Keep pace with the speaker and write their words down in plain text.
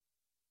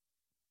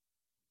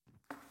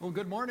Well,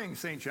 good morning,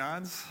 St.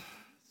 John's.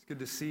 It's good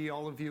to see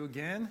all of you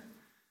again.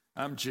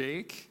 I'm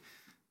Jake,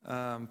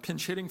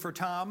 pinch hitting for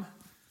Tom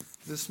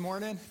this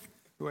morning,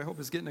 who I hope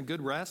is getting a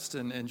good rest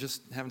and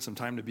just having some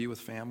time to be with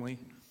family.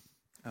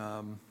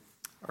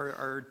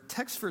 Our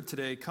text for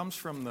today comes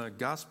from the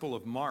Gospel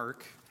of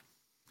Mark,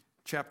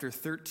 chapter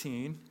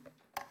 13.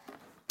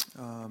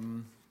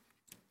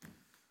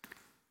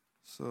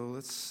 So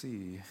let's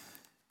see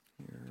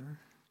here.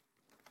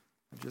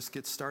 I'll just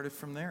get started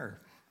from there.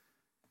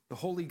 The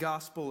Holy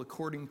Gospel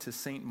according to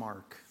St.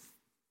 Mark.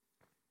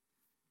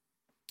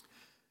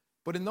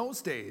 But in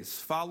those days,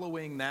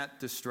 following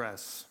that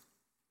distress,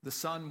 the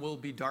sun will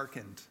be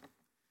darkened,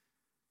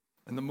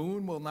 and the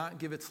moon will not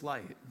give its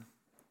light.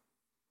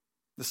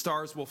 The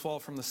stars will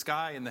fall from the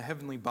sky, and the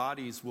heavenly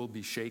bodies will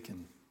be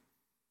shaken.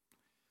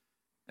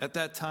 At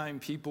that time,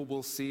 people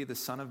will see the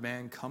Son of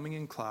Man coming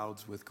in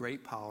clouds with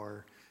great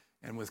power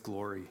and with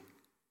glory.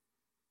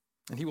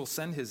 And he will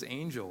send his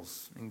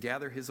angels and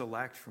gather his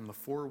elect from the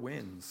four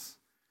winds,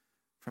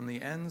 from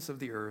the ends of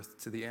the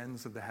earth to the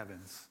ends of the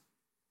heavens.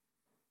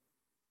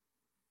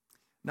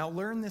 Now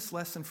learn this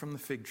lesson from the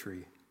fig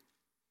tree.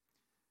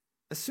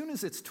 As soon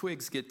as its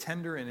twigs get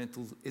tender and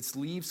its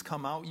leaves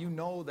come out, you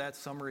know that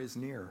summer is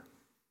near.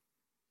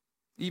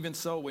 Even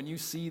so, when you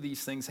see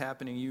these things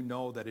happening, you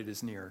know that it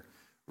is near,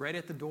 right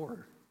at the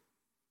door.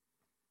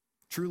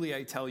 Truly,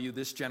 I tell you,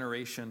 this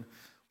generation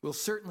will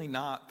certainly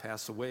not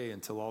pass away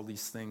until all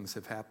these things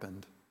have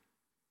happened.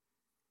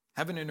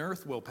 Heaven and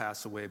earth will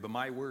pass away, but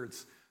my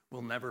words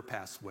will never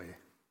pass away.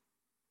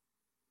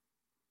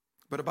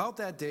 But about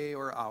that day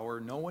or hour,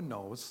 no one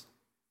knows,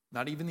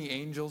 not even the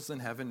angels in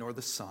heaven nor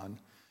the Son,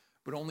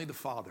 but only the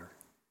Father.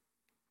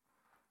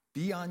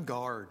 Be on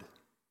guard,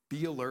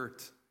 be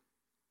alert.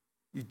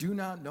 You do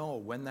not know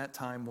when that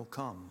time will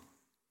come.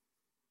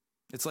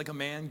 It's like a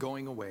man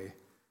going away.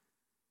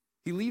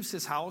 He leaves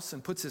his house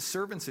and puts his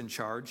servants in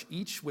charge,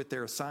 each with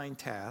their assigned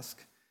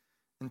task,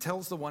 and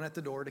tells the one at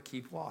the door to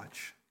keep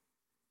watch.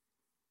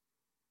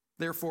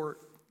 Therefore,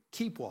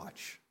 keep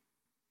watch,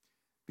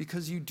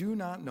 because you do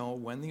not know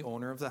when the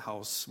owner of the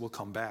house will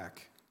come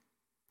back,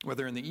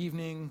 whether in the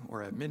evening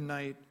or at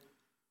midnight,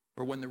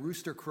 or when the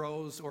rooster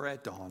crows or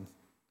at dawn.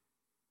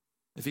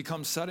 If he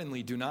comes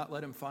suddenly, do not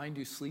let him find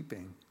you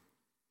sleeping.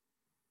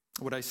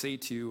 What I say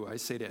to you, I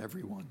say to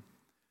everyone,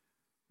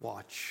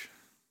 watch.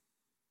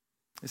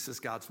 This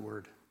is God's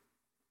word.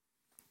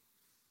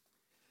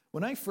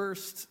 When I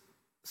first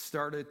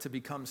started to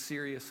become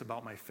serious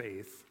about my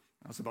faith,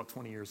 I was about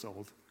 20 years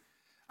old,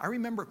 I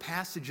remember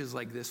passages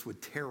like this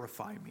would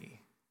terrify me.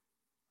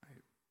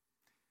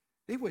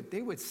 Right?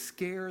 They would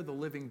scare the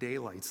living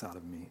daylights out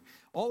of me.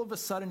 All of a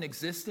sudden,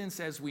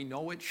 existence as we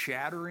know it,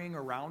 shattering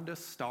around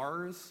us,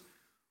 stars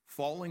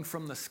falling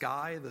from the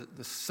sky,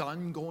 the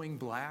sun going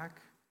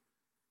black,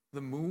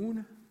 the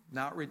moon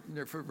not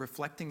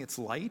reflecting its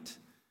light,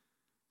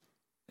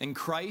 and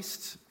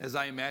Christ, as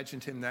I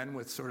imagined him then,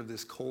 with sort of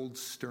this cold,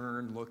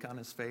 stern look on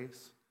his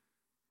face,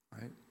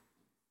 right?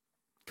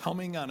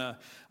 Coming on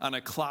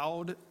a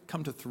cloud,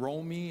 come to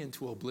throw me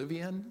into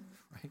oblivion,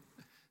 right?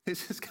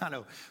 This is kind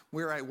of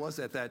where I was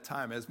at that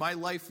time. As my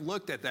life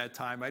looked at that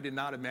time, I did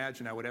not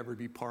imagine I would ever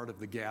be part of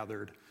the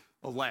gathered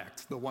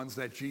elect, the ones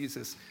that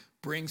Jesus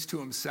brings to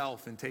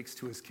himself and takes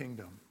to his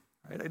kingdom,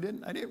 right?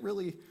 I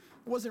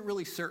wasn't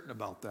really certain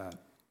about that.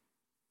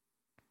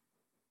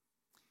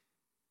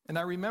 And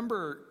I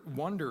remember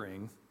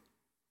wondering,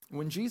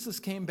 when Jesus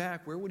came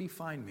back, where would he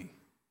find me?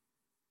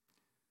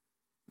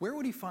 Where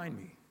would he find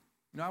me?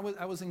 You know,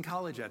 I was in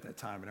college at that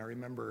time, and I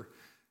remember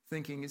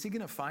thinking, is he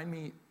going to find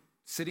me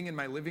sitting in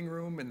my living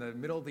room in the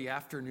middle of the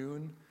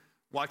afternoon,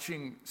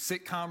 watching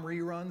sitcom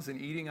reruns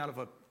and eating out of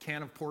a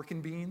can of pork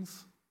and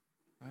beans?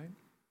 Right?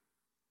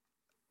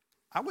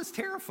 I was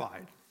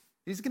terrified.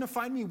 He's going to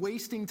find me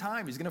wasting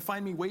time. He's going to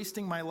find me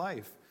wasting my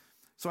life.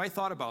 So I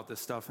thought about this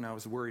stuff, and I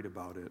was worried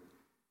about it.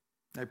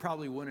 I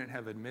probably wouldn't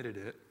have admitted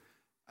it.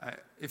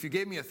 If you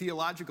gave me a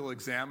theological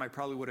exam, I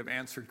probably would have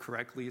answered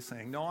correctly,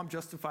 saying, no, I'm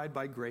justified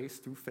by grace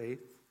through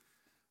faith,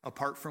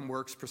 apart from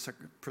works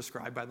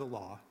prescribed by the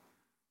law.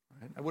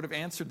 Right? I would have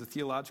answered the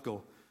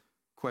theological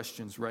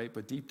questions right,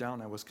 but deep down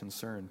I was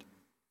concerned.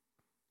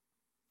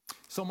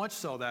 So much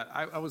so that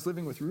I was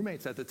living with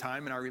roommates at the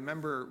time, and I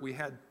remember we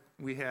had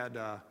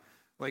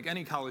like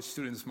any college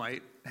students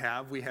might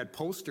have, we had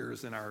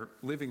posters in our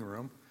living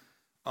room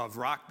of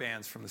rock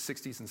bands from the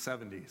 60s and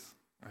 70s.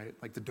 Right,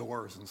 like the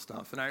Doors and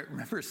stuff. And I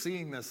remember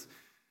seeing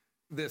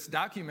this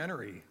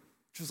documentary,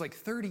 which was like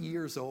 30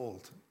 years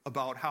old,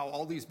 about how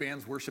all these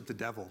bands worship the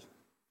devil.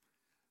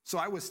 So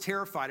I was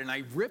terrified, and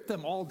I ripped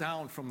them all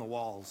down from the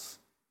walls.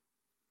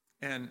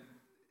 And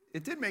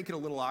it did make it a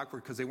little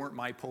awkward because they weren't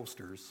my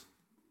posters,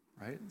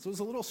 right? So it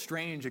was a little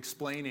strange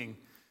explaining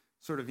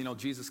sort of,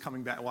 Jesus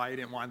coming back, why I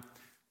didn't want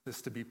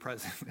this to be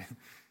present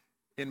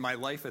in my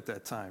life at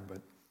that time,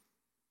 but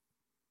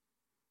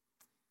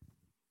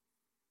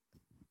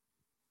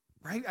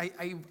right?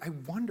 I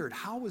wondered,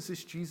 how is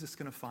this Jesus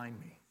going to find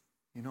me?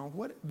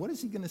 What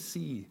is he going to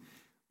see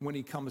when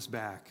he comes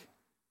back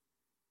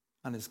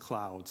on his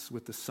clouds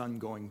with the sun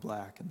going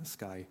black and the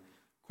sky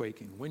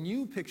quaking. When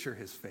you picture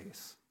his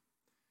face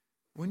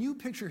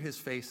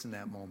in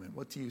that moment,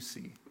 what do you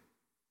see?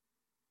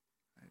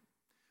 Right?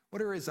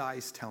 What are his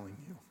eyes telling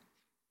you?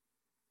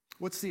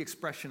 What's the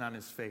expression on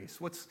his face?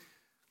 What's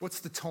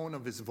the tone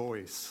of his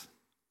voice?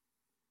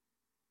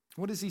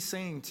 What is he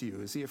saying to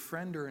you? Is he a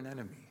friend or an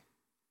enemy?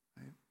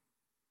 Right?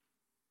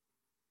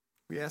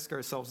 We ask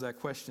ourselves that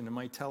question. It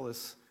might tell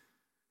us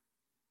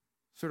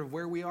sort of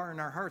where we are in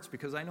our hearts,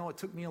 because I know it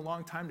took me a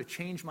long time to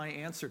change my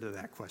answer to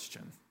that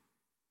question.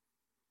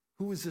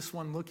 Who is this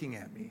one looking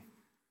at me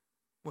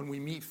when we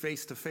meet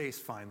face to face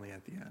finally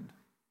at the end?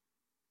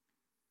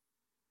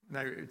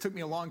 And it took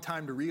me a long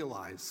time to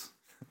realize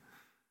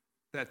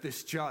that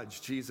this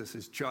judge, Jesus,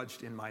 is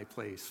judged in my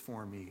place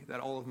for me, that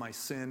all of my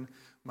sin,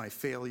 my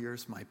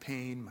failures, my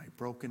pain, my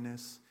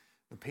brokenness,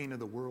 the pain of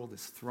the world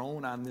is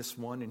thrown on this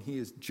one, and he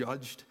is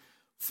judged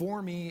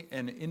for me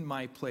and in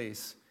my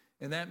place.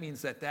 And that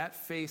means that that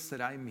face that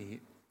I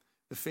meet,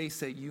 the face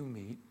that you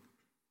meet,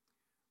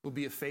 will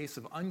be a face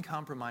of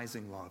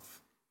uncompromising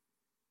love.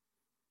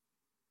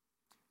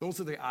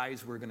 Those are the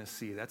eyes we're going to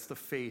see. That's the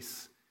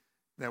face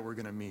that we're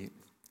going to meet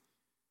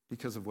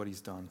because of what he's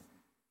done.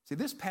 See,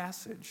 this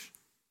passage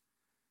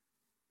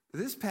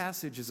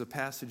is a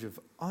passage of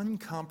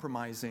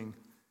uncompromising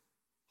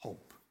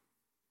hope.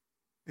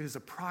 It is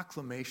a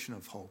proclamation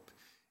of hope.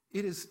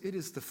 It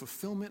is the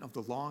fulfillment of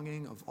the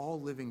longing of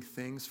all living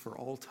things for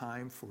all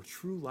time, for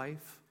true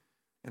life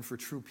and for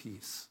true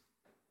peace.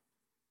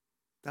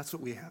 That's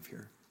what we have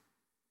here.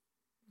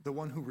 The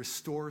one who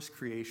restores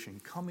creation,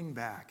 coming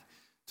back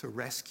to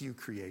rescue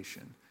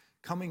creation,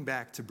 coming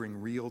back to bring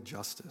real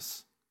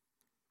justice.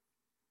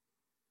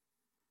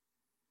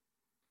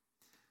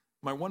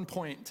 My one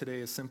point today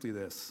is simply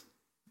this,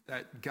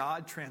 that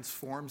God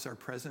transforms our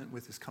present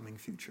with his coming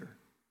future.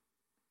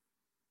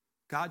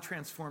 God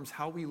transforms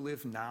how we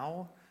live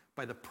now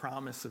by the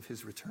promise of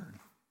his return.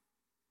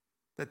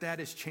 That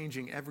is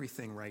changing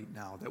everything right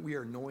now, that we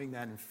are knowing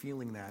that and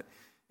feeling that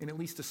in at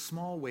least a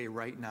small way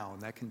right now,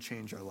 and that can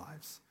change our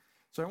lives.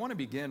 So I want to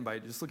begin by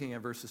just looking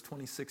at verses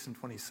 26 and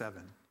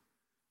 27,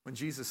 when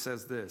Jesus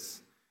says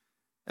this,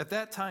 "At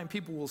that time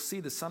people will see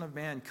the Son of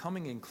Man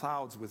coming in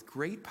clouds with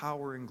great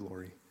power and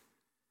glory.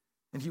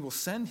 And he will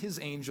send his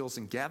angels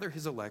and gather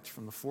his elect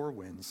from the four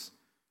winds,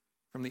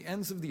 from the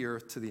ends of the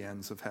earth to the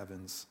ends of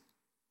heavens."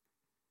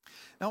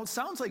 Now, it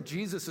sounds like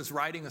Jesus is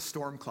riding a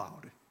storm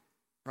cloud,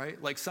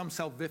 right? Like some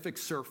salvific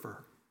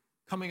surfer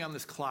coming on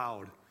this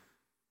cloud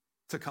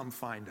to come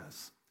find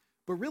us.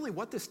 But really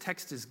what this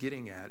text is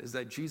getting at is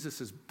that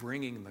Jesus is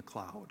bringing the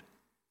cloud.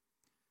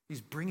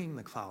 He's bringing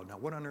the cloud. Now,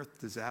 what on earth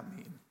does that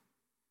mean?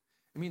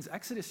 It means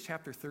Exodus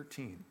chapter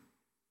 13.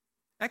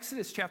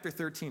 Exodus chapter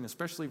 13,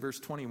 especially verse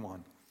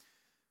 21.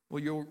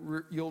 Well,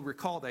 you'll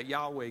recall that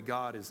Yahweh,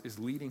 God, is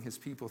leading his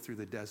people through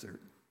the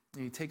desert.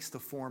 And he takes the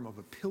form of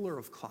a pillar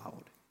of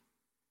cloud,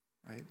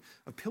 right?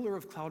 A pillar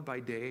of cloud by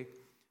day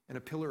and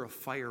a pillar of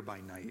fire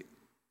by night.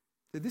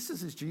 This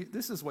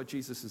is what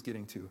Jesus is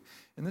getting to.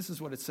 And this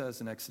is what it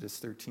says in Exodus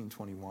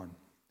 13:21.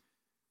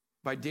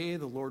 "By day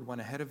the Lord went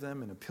ahead of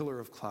them in a pillar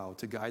of cloud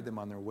to guide them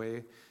on their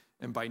way,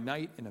 and by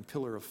night in a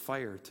pillar of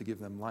fire to give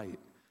them light,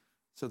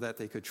 so that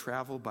they could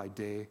travel by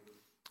day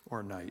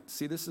or night."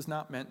 See, this is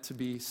not meant to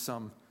be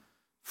some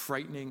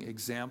frightening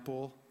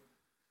example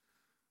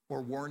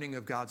or warning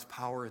of God's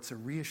power. It's a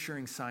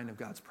reassuring sign of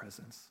God's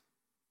presence.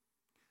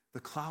 The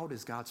cloud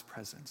is God's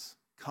presence,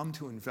 come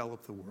to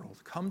envelop the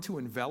world, come to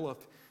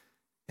envelop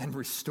and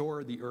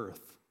restore the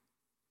earth.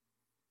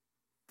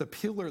 The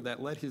pillar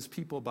that led his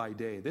people by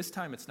day. This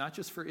time it's not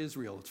just for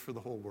Israel, it's for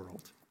the whole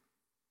world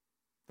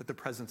that the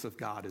presence of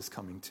God is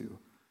coming to.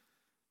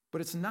 But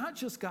it's not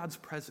just God's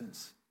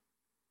presence.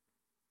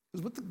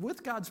 Because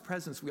with God's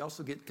presence, we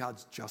also get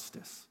God's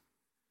justice.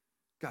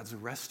 God's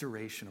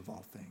restoration of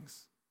all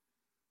things.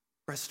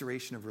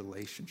 Restoration of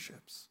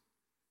relationships.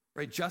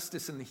 Right?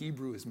 Justice in the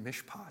Hebrew is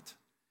mishpat.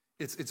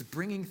 It's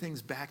bringing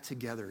things back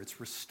together. It's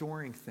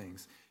restoring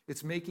things.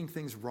 It's making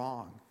things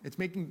wrong. It's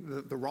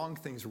making the wrong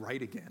things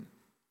right again.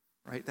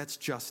 Right? That's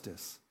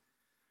justice.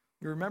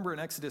 You remember in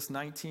Exodus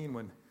 19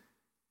 when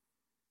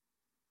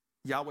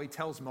Yahweh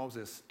tells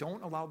Moses,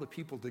 "Don't allow the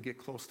people to get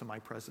close to my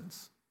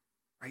presence."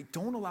 Right?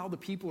 Don't allow the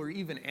people or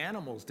even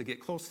animals to get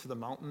close to the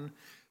mountain,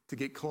 to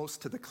get close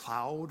to the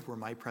cloud where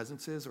my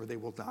presence is, or they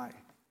will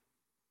die.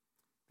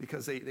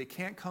 Because they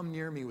can't come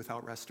near me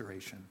without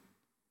restoration.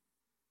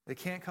 They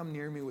can't come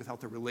near me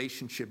without the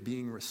relationship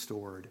being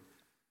restored.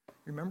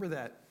 Remember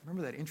that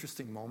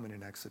interesting moment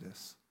in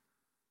Exodus.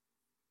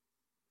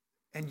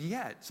 And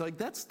yet, so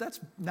that's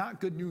not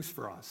good news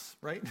for us,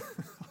 right?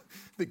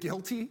 The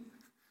guilty,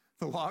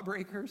 the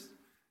lawbreakers,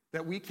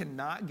 that we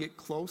cannot get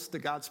close to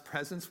God's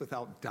presence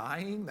without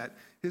dying, that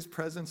his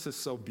presence is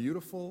so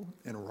beautiful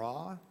and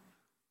raw.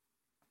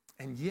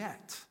 And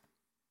yet,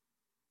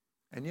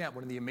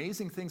 one of the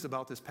amazing things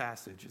about this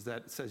passage is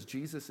that it says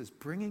Jesus is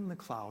bringing the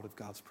cloud of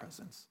God's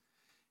presence,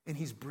 and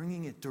he's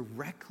bringing it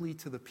directly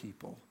to the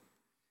people,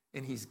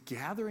 and he's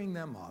gathering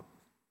them up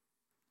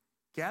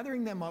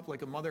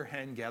like a mother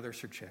hen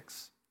gathers her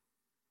chicks.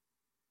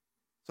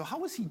 So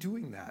how is he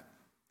doing that?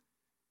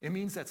 It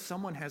means that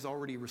someone has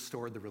already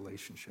restored the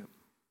relationship.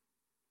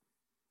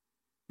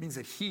 It means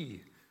that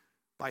he,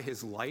 by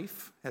his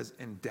life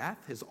and death,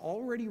 has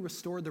already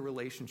restored the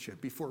relationship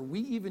before we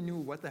even knew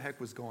what the heck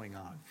was going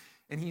on.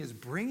 And he is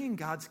bringing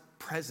God's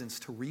presence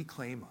to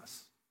reclaim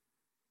us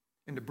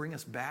and to bring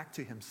us back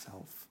to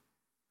himself.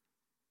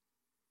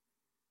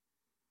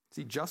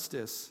 See,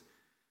 justice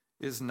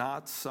is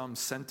not some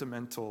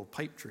sentimental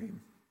pipe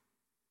dream.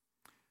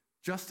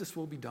 Justice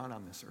will be done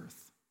on this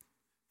earth.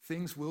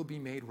 Things will be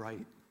made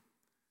right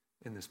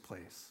in this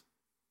place.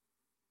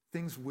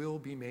 Things will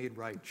be made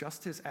right.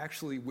 Justice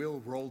actually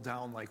will roll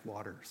down like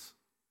waters,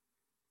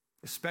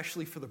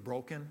 especially for the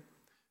broken,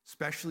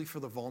 especially for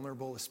the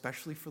vulnerable,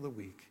 especially for the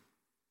weak.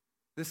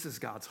 This is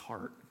God's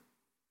heart.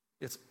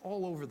 It's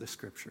all over the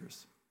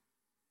scriptures.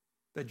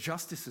 That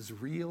justice is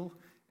real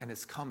and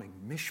it's coming.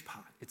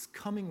 Mishpat. It's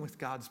coming with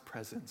God's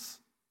presence.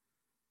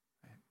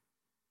 Right?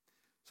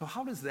 So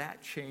how does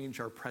that change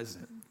our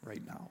present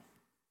right now?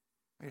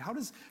 Right? How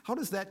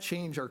does that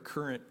change our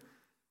current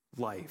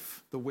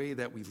life, the way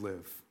that we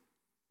live?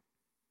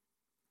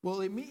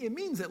 Well, it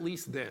means at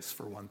least this,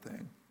 for one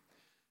thing.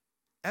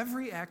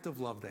 Every act of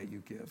love that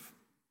you give,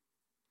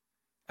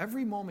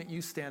 every moment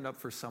you stand up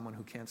for someone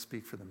who can't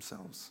speak for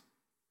themselves,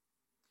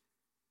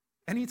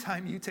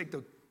 anytime you take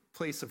the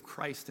place of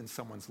Christ in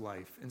someone's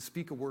life and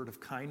speak a word of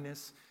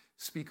kindness,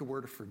 speak a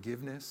word of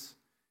forgiveness,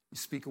 you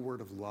speak a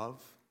word of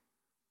love,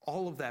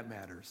 all of that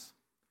matters.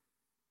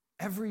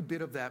 Every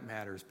bit of that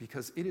matters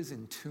because it is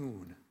in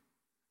tune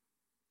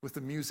with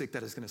the music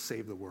that is going to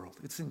save the world.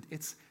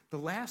 It's the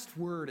last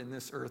word in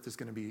this earth is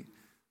going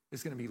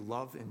to be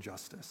love and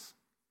justice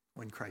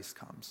when Christ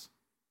comes.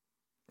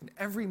 And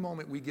every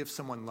moment we give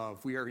someone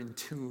love, we are in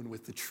tune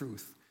with the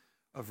truth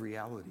of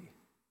reality.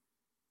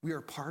 We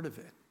are part of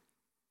it.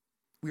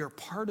 We are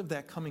part of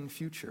that coming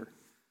future.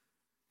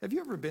 Have you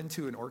ever been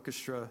to an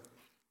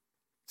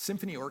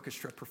symphony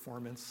orchestra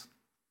performance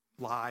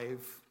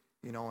live,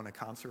 in a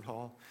concert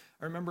hall?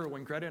 I remember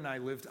when Greta and I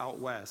lived out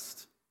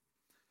west,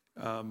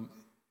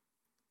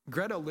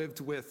 Greta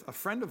lived with a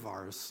friend of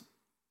ours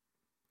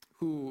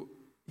who,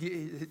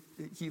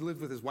 he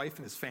lived with his wife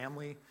and his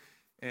family,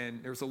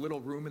 and there was a little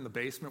room in the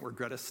basement where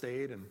Greta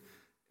stayed,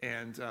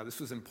 and this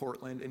was in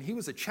Portland, and he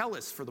was a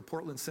cellist for the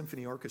Portland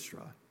Symphony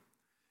Orchestra.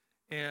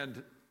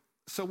 And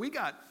so we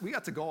got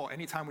to go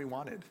anytime we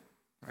wanted,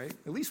 right?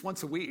 At least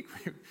once a week,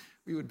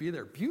 we would be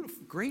there.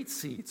 Beautiful, great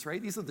seats,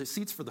 right? These are the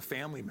seats for the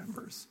family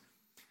members.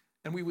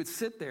 And we would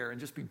sit there and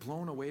just be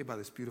blown away by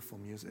this beautiful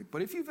music.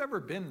 But if you've ever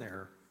been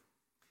there,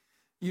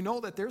 you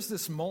know that there's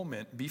this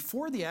moment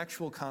before the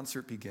actual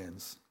concert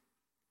begins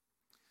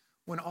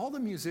when all the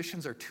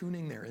musicians are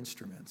tuning their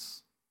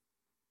instruments,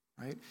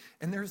 right?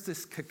 And there's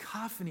this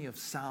cacophony of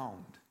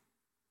sound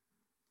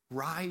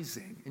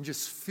rising and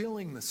just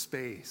filling the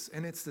space.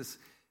 And it's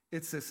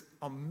this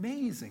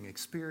amazing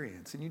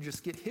experience, and you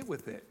just get hit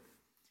with it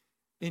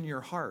in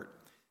your heart.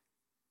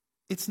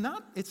 It's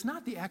not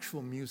the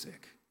actual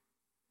music,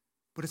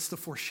 but it's the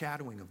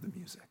foreshadowing of the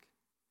music,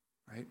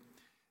 right?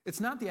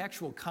 It's not the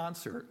actual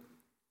concert,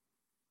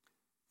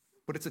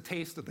 but it's a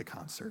taste of the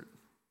concert.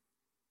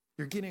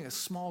 You're getting a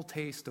small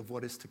taste of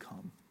what is to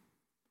come,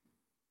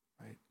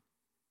 right?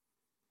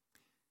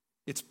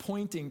 It's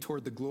pointing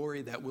toward the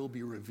glory that will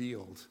be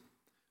revealed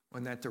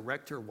when that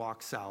director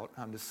walks out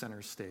onto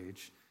center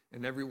stage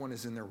and everyone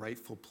is in their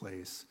rightful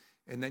place,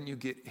 and then you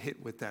get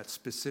hit with that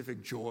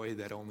specific joy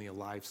that only a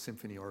live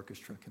symphony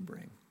orchestra can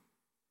bring,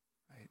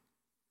 right?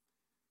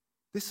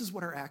 This is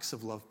what our acts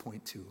of love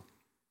point to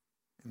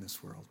in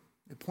this world.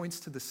 It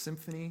points to the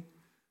symphony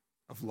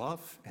of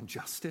love and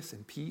justice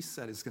and peace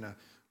that is going to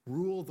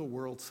rule the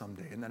world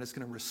someday, and that is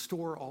going to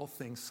restore all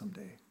things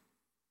someday.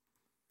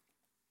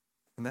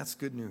 And that's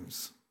good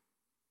news.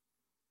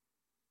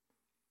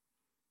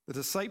 The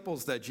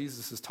disciples that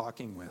Jesus is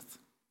talking with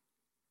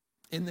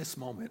in this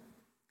moment,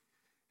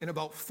 in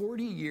about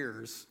 40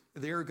 years,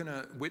 they're going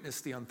to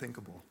witness the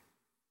unthinkable.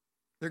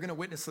 They're going to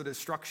witness the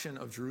destruction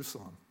of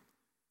Jerusalem,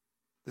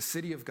 the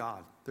city of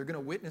God. They're going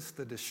to witness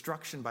the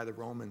destruction by the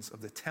Romans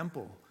of the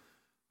temple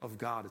of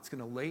God. It's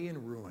going to lay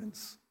in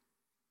ruins.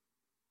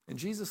 And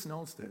Jesus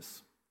knows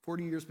this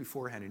 40 years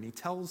beforehand, and he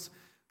tells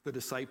the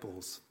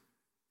disciples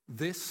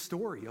this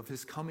story of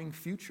his coming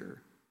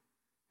future.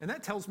 And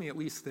that tells me at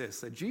least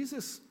this, that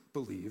Jesus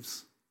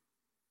believes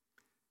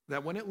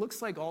that when it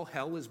looks like all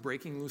hell is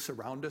breaking loose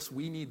around us,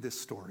 we need this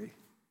story,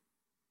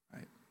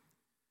 right?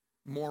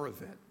 More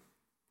of it.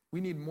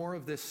 We need more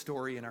of this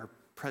story in our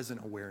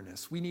present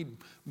awareness. We need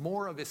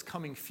more of his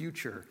coming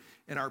future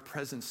in our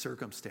present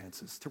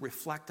circumstances, to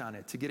reflect on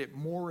it, to get it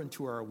more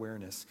into our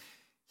awareness.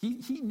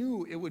 He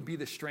knew it would be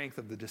the strength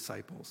of the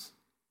disciples,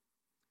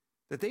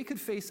 that they could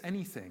face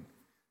anything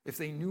if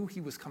they knew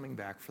he was coming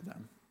back for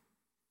them.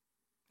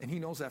 And he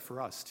knows that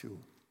for us too,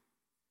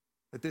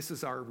 that this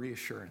is our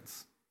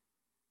reassurance.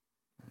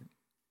 Right?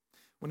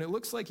 When it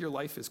looks like your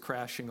life is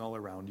crashing all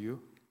around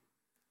you,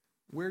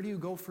 where do you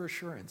go for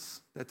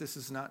assurance that this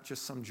is not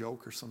just some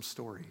joke or some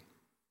story?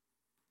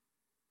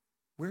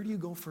 Where do you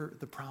go for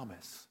the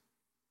promise?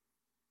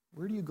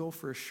 Where do you go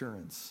for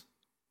assurance?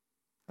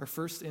 Our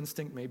first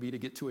instinct may be to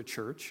get to a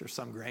church or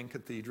some grand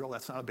cathedral.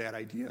 That's not a bad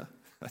idea.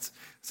 That's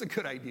a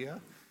good idea.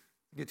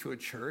 Get to a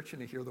church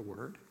and to hear the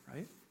word,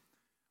 right?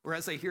 Or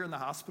as I hear in the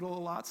hospital a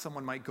lot,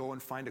 someone might go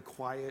and find a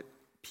quiet,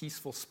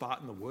 peaceful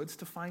spot in the woods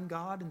to find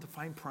God and to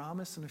find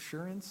promise and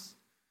assurance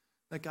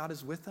that God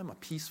is with them, a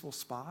peaceful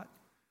spot.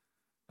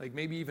 Like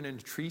maybe even in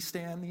a tree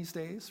stand these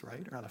days,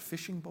 right? Or on a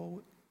fishing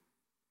boat.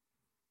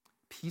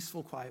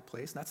 Peaceful, quiet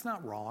place. And that's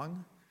not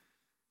wrong.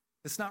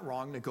 It's not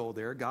wrong to go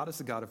there. God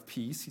is a God of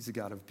peace. He's a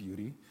God of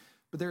beauty.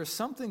 But there is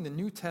something the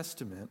New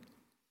Testament,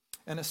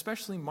 and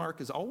especially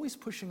Mark, is always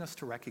pushing us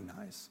to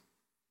recognize.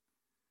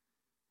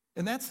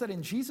 And that's that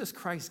in Jesus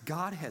Christ,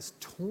 God has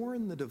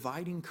torn the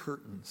dividing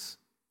curtains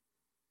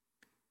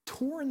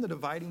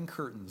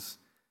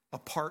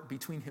apart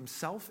between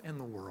himself and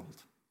the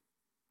world.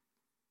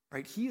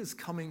 Right? He is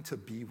coming to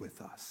be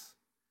with us.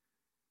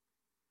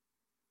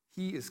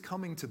 He is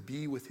coming to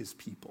be with his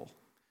people.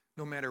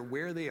 No matter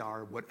where they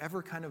are,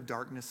 whatever kind of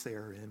darkness they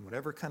are in,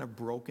 whatever kind of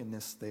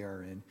brokenness they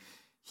are in,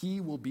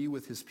 he will be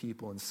with his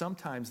people. And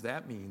sometimes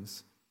that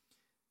means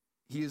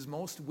he is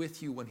most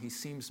with you when he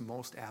seems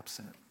most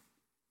absent.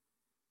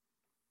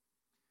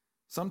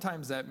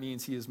 Sometimes that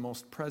means he is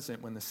most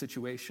present when the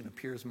situation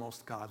appears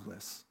most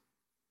godless.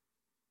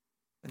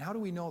 And how do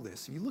we know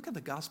this? If you look at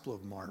the Gospel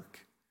of Mark,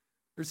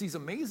 there's these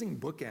amazing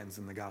bookends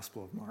in the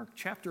Gospel of Mark.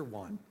 Chapter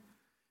 1,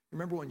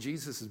 remember when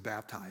Jesus is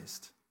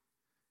baptized?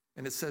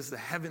 And it says the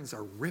heavens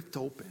are ripped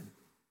open,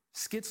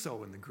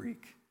 schizo in the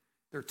Greek.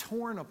 They're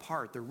torn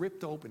apart, they're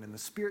ripped open, and the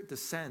Spirit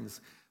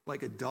descends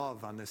like a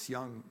dove on this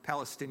young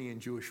Palestinian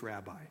Jewish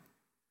rabbi.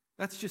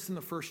 That's just in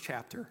the first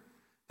chapter.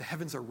 The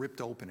heavens are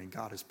ripped open and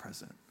God is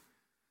present.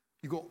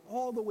 You go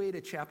all the way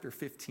to chapter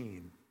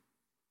 15,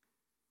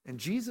 and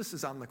Jesus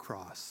is on the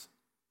cross,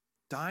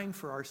 dying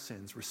for our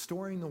sins,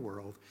 restoring the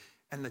world,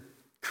 and the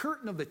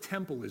curtain of the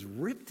temple is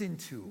ripped in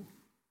two,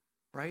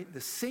 right?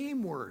 The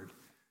same word,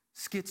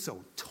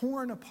 schizo,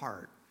 torn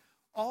apart.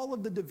 All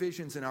of the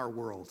divisions in our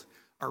world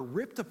are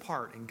ripped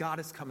apart and God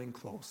is coming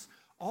close.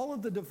 All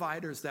of the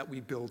dividers that we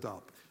build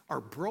up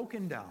are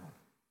broken down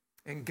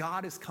and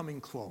God is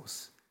coming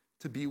close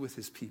to be with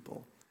his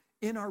people.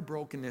 In our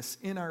brokenness,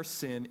 in our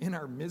sin, in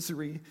our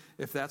misery,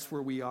 if that's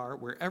where we are,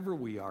 wherever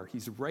we are,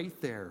 he's right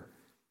there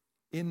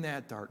in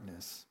that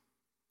darkness.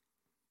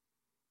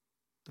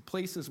 The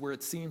places where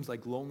it seems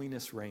like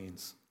loneliness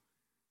reigns,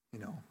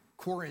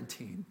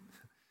 quarantine,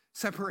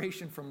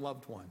 separation from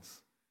loved ones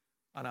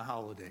on a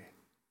holiday.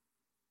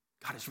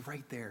 God is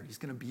right there. He's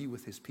going to be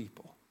with his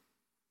people.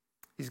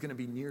 He's going to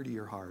be near to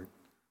your heart.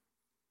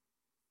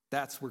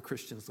 That's where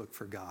Christians look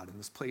for God, in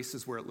those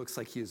places where it looks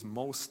like he is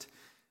most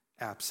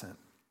absent.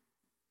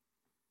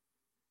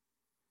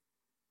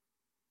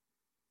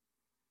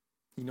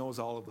 He knows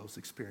all of those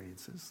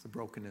experiences, the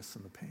brokenness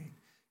and the pain.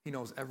 He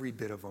knows every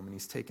bit of them, and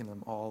he's taken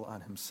them all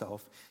on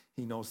himself.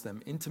 He knows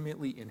them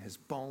intimately in his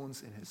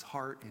bones, in his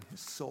heart, in his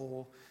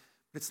soul.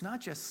 But it's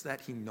not just that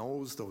he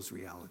knows those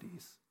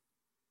realities.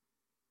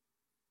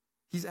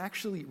 He's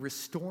actually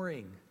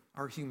restoring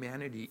our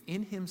humanity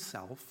in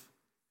himself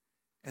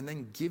and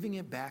then giving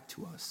it back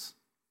to us,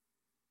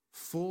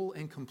 full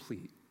and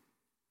complete.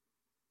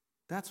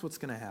 That's what's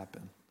going to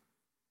happen.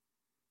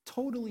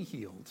 Totally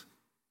healed.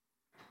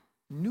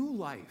 New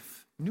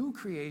life, new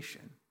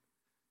creation.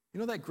 You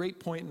know that great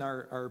point in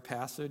our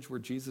passage where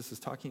Jesus is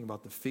talking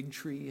about the fig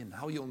tree and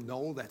how you'll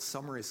know that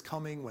summer is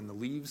coming when the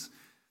leaves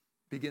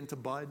begin to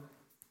bud?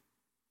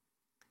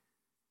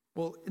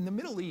 Well, in the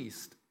Middle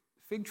East,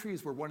 fig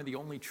trees were one of the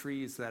only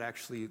trees that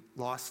actually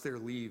lost their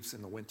leaves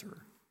in the winter.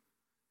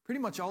 Pretty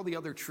much all the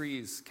other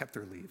trees kept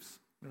their leaves.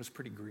 It was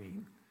pretty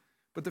green.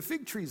 But the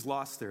fig trees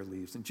lost their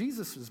leaves, and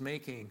Jesus was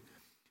making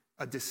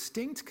a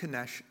distinct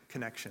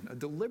connection, a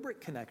deliberate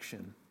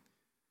connection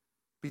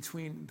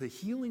between the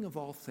healing of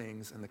all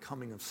things and the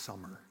coming of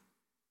summer.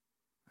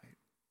 Right?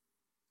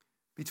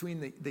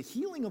 Between the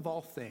healing of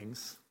all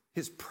things,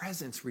 his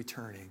presence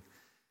returning,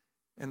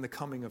 and the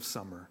coming of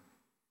summer.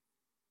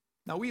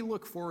 Now, we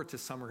look forward to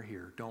summer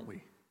here, don't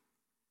we?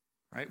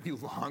 Right? We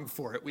long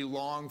for it. We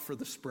long for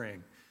the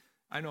spring.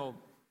 I know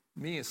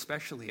me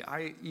especially,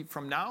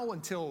 from now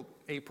until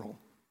April,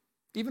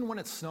 even when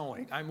it's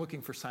snowing, I'm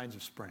looking for signs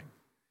of spring.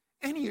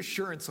 Any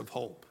assurance of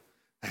hope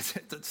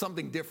that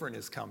something different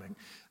is coming.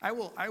 I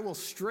will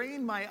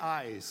strain my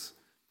eyes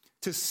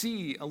to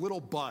see a little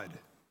bud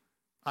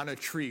on a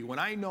tree when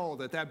I know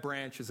that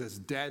branch is as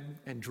dead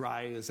and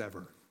dry as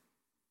ever.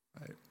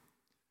 Right?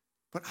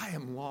 But I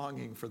am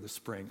longing for the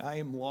spring. I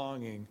am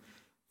longing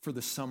for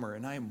the summer,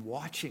 and I am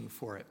watching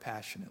for it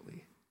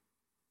passionately.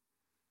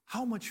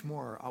 How much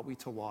more ought we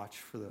to watch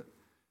for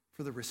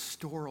the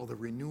restoral, the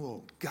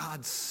renewal,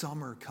 God's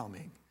summer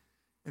coming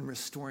and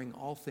restoring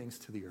all things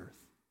to the earth,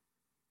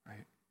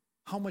 right?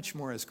 How much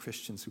more as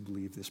Christians who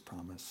believe this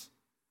promise?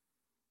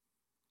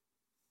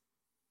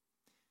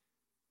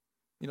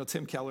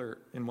 Tim Keller,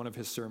 in one of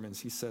his sermons,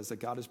 he says that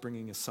God is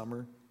bringing a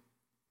summer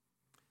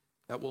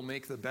that will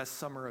make the best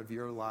summer of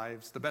your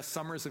lives, the best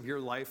summers of your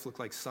life look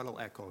like subtle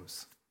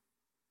echoes,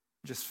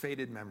 just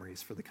faded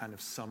memories for the kind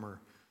of summer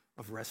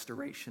of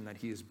restoration that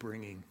he is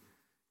bringing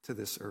to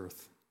this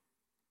earth.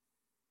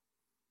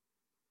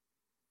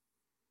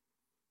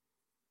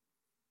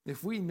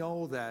 If we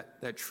know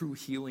that true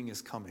healing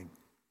is coming,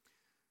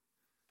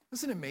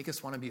 doesn't it make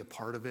us want to be a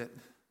part of it?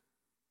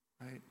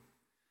 Right?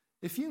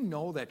 If you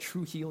know that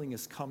true healing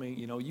is coming,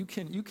 you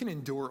can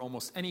endure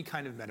almost any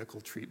kind of medical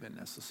treatment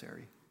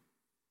necessary.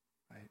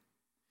 Right?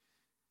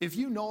 If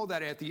you know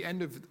that at the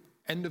end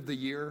of the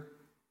year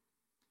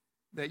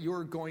that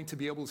you're going to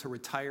be able to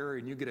retire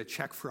and you get a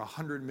check for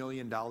 $100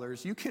 million,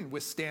 you can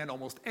withstand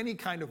almost any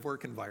kind of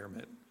work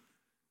environment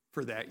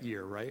for that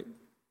year, right?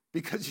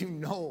 Because you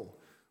know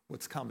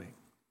what's coming.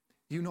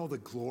 You know the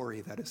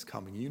glory that is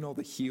coming. You know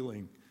the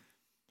healing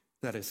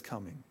that is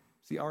coming.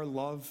 See, our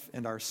love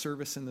and our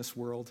service in this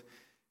world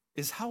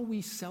is how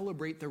we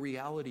celebrate the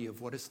reality of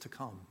what is to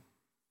come.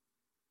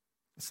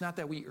 It's not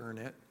that we earn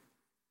it.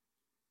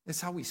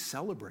 It's how we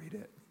celebrate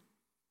it.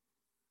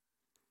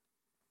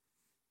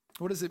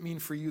 What does it mean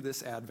for you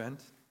this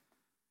Advent?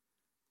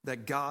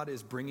 That God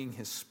is bringing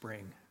his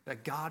spring,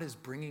 that God is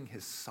bringing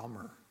his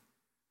summer.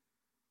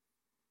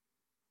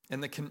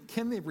 And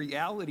can the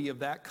reality of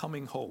that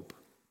coming hope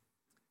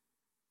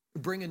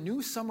bring a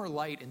new summer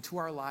light into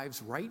our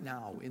lives right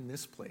now in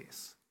this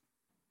place?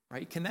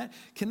 Right? Can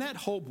that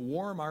hope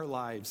warm our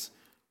lives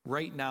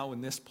right now in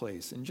this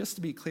place? And just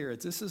to be clear,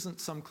 this isn't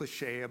some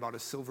cliche about a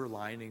silver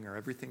lining or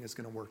everything is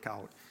going to work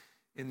out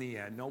in the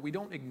end. No, we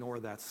don't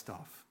ignore that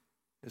stuff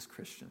as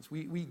Christians.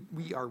 We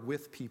are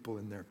with people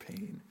in their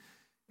pain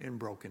and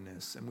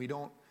brokenness, and we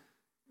don't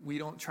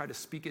try to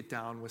speak it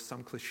down with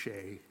some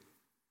cliche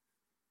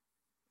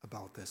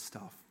about this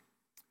stuff.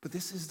 But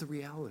this is the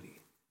reality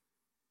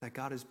that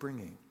God is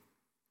bringing.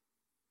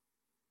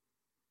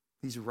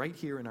 He's right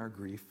here in our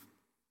grief.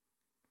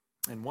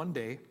 And one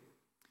day,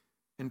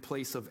 in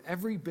place of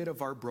every bit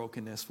of our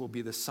brokenness, will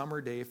be the summer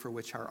day for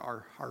which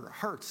our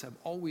hearts have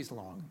always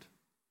longed.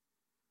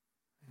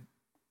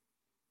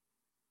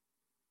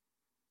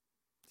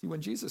 See,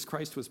 when Jesus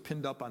Christ was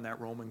pinned up on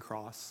that Roman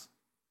cross,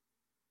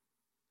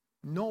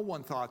 no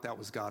one thought that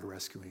was God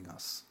rescuing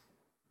us.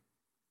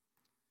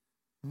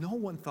 No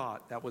one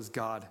thought that was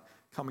God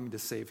coming to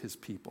save his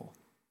people.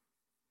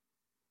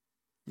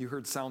 You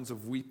heard sounds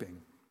of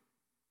weeping.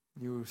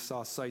 You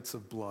saw sights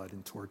of blood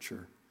and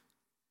torture.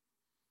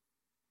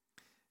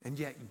 And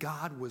yet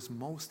God was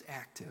most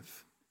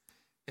active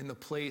in the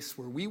place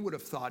where we would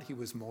have thought he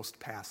was most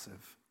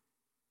passive.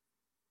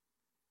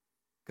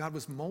 God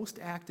was most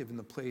active in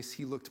the place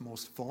he looked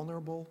most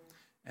vulnerable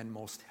and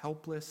most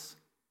helpless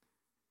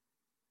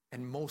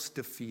and most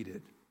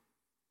defeated.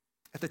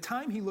 At the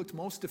time he looked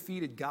most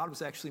defeated, God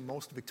was actually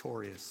most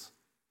victorious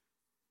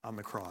on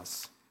the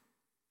cross.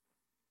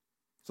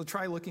 So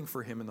try looking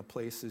for him in the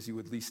places you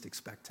would least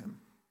expect him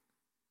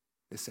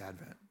this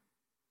Advent.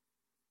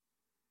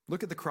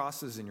 Look at the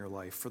crosses in your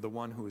life for the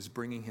one who is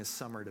bringing his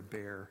summer to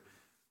bear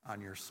on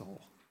your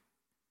soul.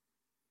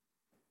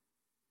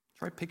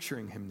 Try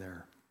picturing him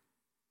there.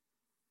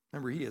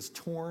 Remember, he has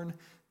torn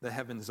the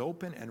heavens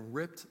open and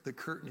ripped the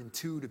curtain in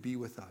two to be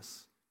with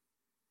us.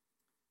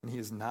 And he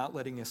is not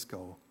letting us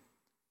go.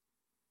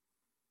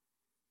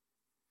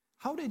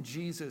 How did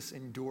Jesus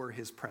endure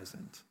his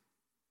present?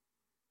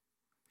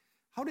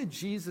 How did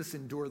Jesus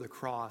endure the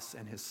cross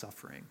and his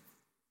suffering?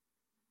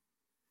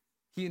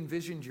 He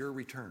envisioned your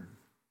return,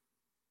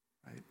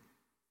 right?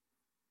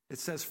 It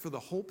says, for the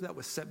hope that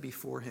was set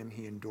before him,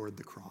 he endured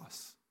the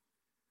cross.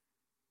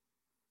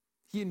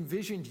 He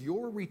envisioned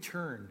your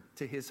return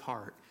to his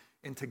heart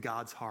and to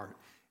God's heart,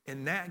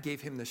 and that gave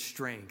him the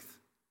strength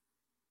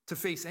to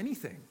face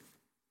anything,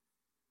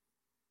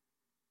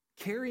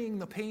 carrying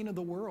the pain of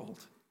the world.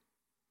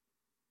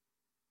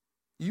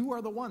 You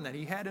are the one that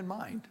he had in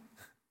mind.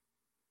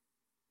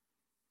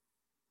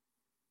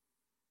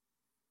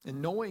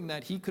 And knowing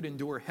that he could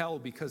endure hell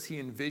because he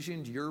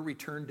envisioned your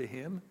return to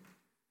him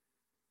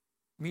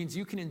means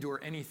you can endure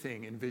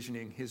anything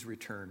envisioning his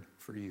return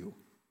for you.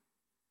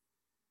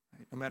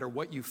 Right? No matter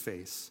what you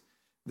face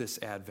this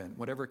Advent,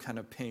 whatever kind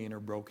of pain or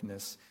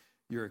brokenness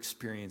you're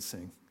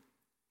experiencing,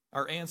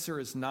 our answer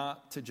is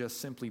not to just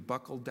simply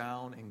buckle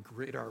down and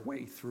grit our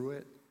way through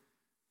it,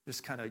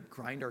 just kind of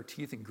grind our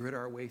teeth and grit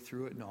our way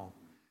through it. No.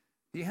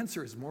 The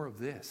answer is more of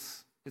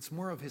this. It's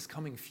more of his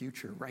coming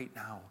future right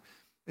now.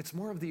 It's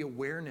more of the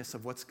awareness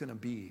of what's going to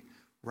be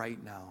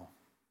right now.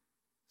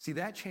 See,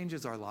 that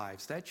changes our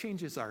lives. That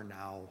changes our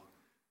now.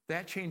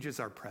 That changes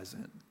our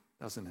present,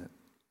 doesn't it?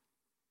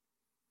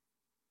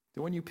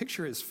 When you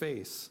picture his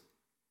face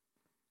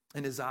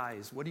and his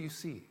eyes, what do you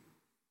see?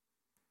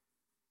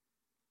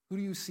 Who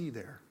do you see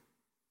there?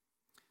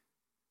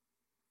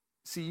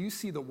 See, you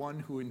see the one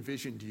who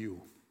envisioned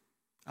you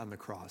on the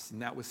cross,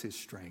 and that was his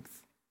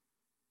strength.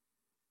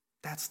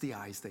 That's the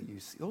eyes that you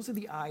see. Those are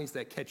the eyes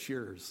that catch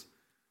yours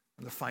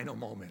in the final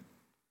moment,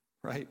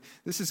 right?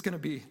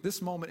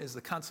 This moment is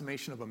the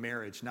consummation of a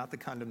marriage, not the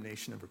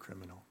condemnation of a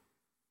criminal.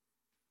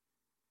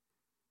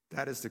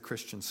 That is the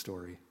Christian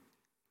story.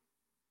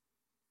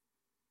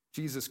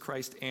 Jesus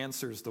Christ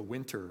answers the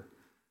winter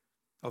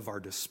of our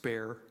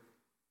despair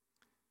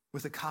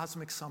with a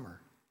cosmic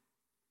summer.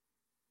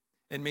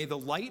 And may the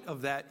light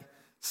of that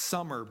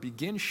summer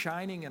begin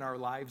shining in our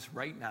lives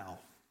right now,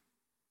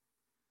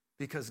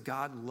 because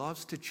God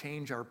loves to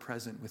change our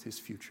present with his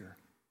future.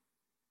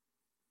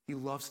 He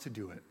loves to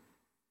do it.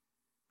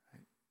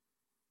 Right?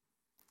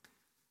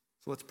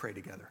 So let's pray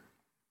together.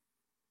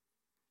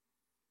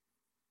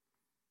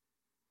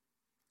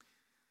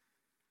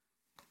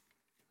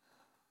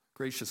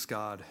 Gracious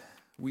God,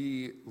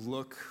 we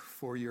look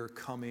for your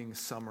coming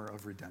summer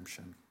of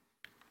redemption.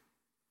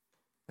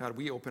 God,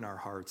 we open our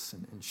hearts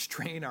and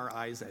strain our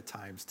eyes at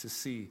times to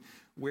see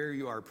where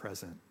you are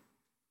present.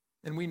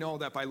 And we know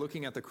that by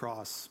looking at the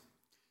cross,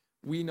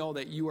 we know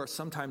that you are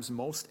sometimes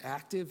most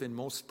active and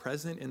most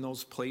present in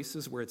those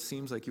places where it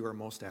seems like you are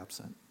most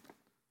absent.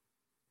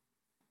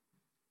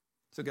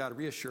 So God,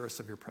 reassure us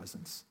of your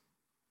presence.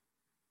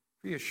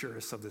 Reassure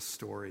us of this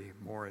story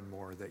more and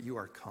more, that you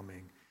are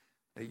coming,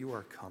 that you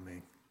are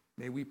coming.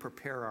 May we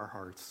prepare our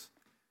hearts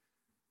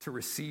to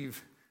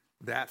receive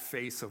that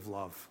face of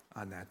love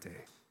on that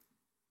day.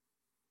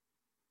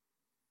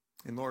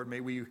 And Lord, may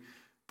we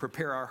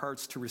prepare our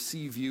hearts to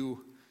receive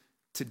you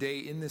today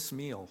in this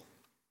meal,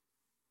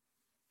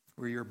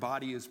 where your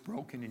body is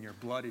broken and your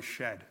blood is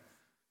shed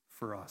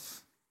for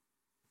us.